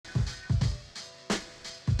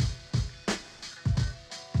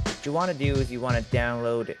what you want to do is you want to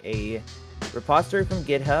download a repository from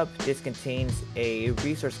GitHub. This contains a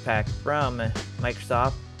resource pack from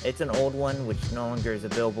Microsoft. It's an old one which no longer is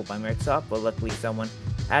available by Microsoft, but luckily someone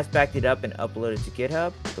has backed it up and uploaded to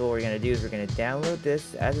GitHub. So what we're going to do is we're going to download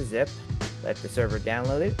this as a zip, let the server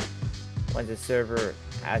download it. Once the server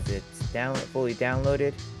has it fully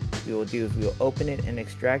downloaded, we will open it and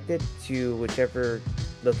extract it to whichever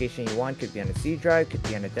location you want. Could be on a C drive, could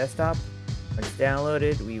be on a desktop. Once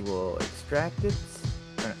downloaded, we will extract it.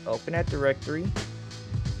 We're going to open that directory.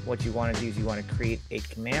 What you want to do is you want to create a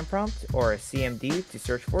command prompt or a CMD to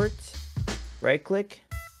search for it. Right click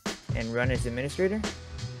and run as administrator.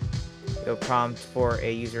 It'll prompt for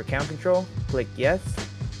a user account control. Click yes.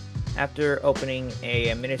 After opening a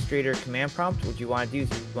administrator command prompt, what you want to do is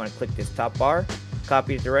you want to click this top bar,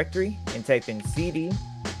 copy the directory, and type in cd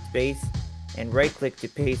space and right click to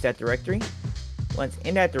paste that directory. Once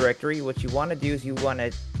in that directory, what you want to do is you want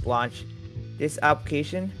to launch this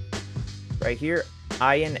application right here,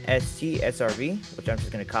 instsrv, which I'm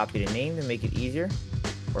just going to copy the name to make it easier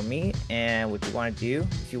for me. And what you want to do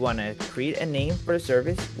is you want to create a name for the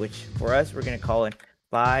service, which for us we're going to call it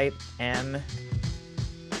FiveM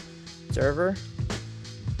Server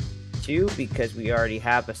 2 because we already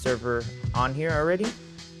have a server on here already.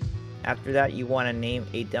 After that, you want to name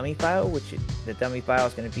a dummy file, which the dummy file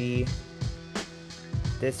is going to be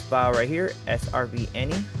this file right here,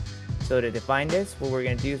 srv-any. So to define this, what we're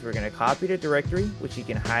going to do is we're going to copy the directory, which you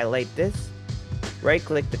can highlight this, right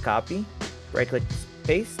click the copy, right click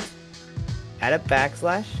paste, add a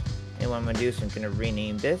backslash, and what I'm going to do is I'm going to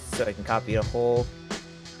rename this so I can copy the whole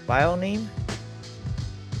file name.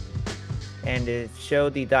 And to show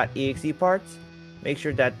the .exe parts, make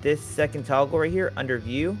sure that this second toggle right here under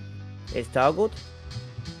view is toggled.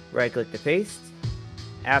 Right click to paste.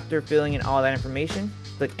 After filling in all that information,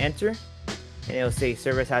 click enter and it'll say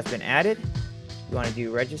service has been added. You want to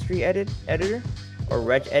do registry editor or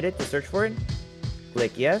regedit to search for it.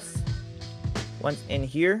 Click yes. Once in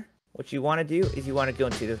here, what you want to do is you want to go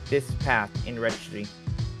into this path in registry.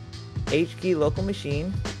 HKey local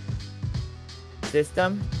machine,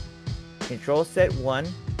 system, control set 1,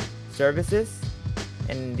 services,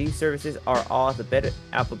 and these services are all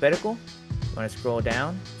alphabetical. You want to scroll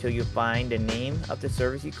down till you find the name of the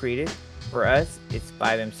service you created. For us, it's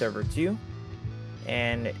FiveM Server 2,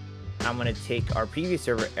 and I'm going to take our previous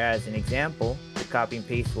server as an example to copy and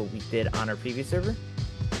paste what we did on our previous server.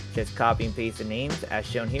 Just copy and paste the names as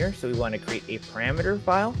shown here. So we want to create a parameter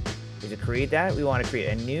file. To create that, we want to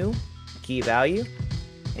create a new key value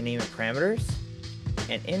and name it parameters.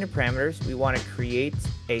 And in the parameters, we want to create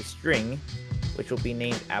a string, which will be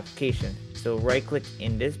named application. So right click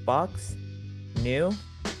in this box, new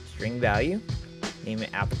string value, name it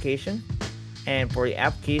application. And for the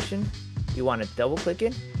application, you want to double click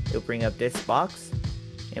it. It'll bring up this box.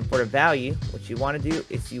 And for the value, what you want to do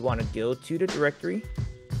is you want to go to the directory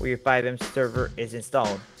where your FiveM server is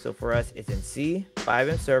installed. So for us, it's in C,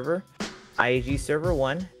 FiveM server, IAG server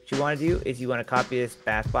 1. What you want to do is you want to copy this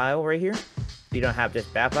BAT file right here. If you don't have this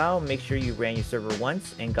BAT file, make sure you ran your server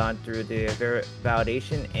once and gone through the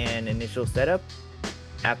validation and initial setup.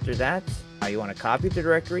 After that, you want to copy the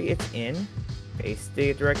directory it's in, paste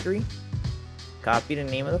the directory, copy the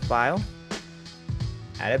name of the file,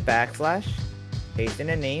 add a backslash, paste in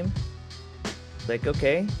the name, click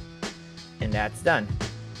OK, and that's done.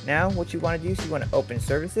 Now what you want to do is you want to open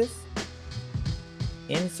services.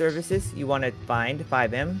 In services, you want to find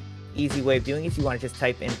FiveM. Easy way of doing it is you want to just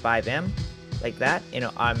type in FiveM like that, and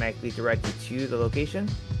it'll automatically direct you to the location.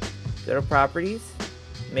 Go to properties,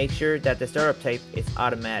 make sure that the startup type is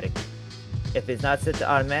automatic. If it's not set to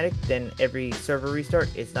automatic, then every server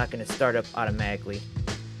restart is not going to start up automatically.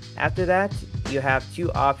 After that, you have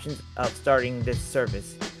two options of starting this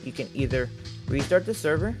service. You can either restart the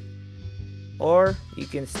server or you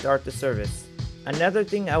can start the service. Another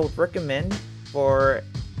thing I would recommend for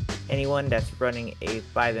anyone that's running a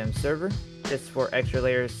FiveM server, just for extra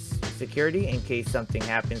layers security in case something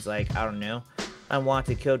happens, like, I don't know,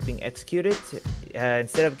 unwanted code being executed,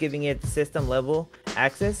 instead of giving it system level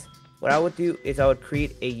access, what I would do is I would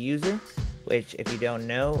create a user, which if you don't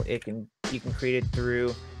know, you can create it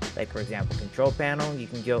through, like, for example, control panel. You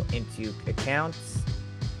can go into accounts,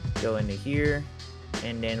 go into here,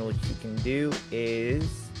 and then what you can do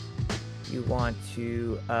is you want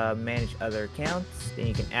to manage other accounts. Then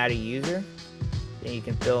you can add a user, then you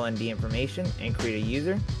can fill in the information and create a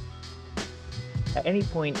user. At any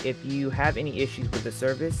point, if you have any issues with the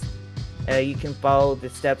service, you can follow the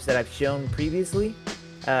steps that I've shown previously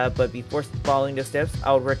But before following those steps,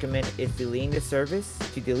 I would recommend is deleting the service.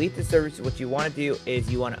 To delete the service, what you want to do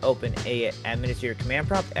is you want to open a administrator command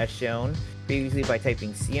prompt as shown previously by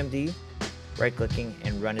typing cmd, right clicking,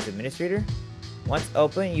 and run as administrator. Once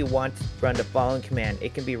open, you want to run the following command.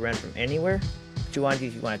 It can be run from anywhere. What you want to do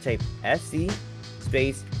is you want to type sc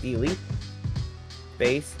space delete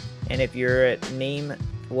space, and if your name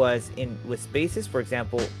was with spaces, for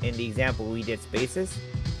example, in the example we did spaces,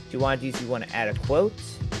 what you want to do is you want to add a quote,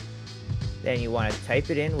 then you want to type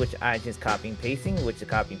it in, which I just copy and pasting, which the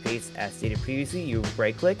copy and paste as stated previously. You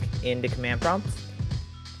right click in the command prompt,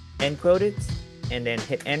 end quote it, and then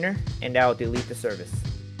hit enter, and that will delete the service.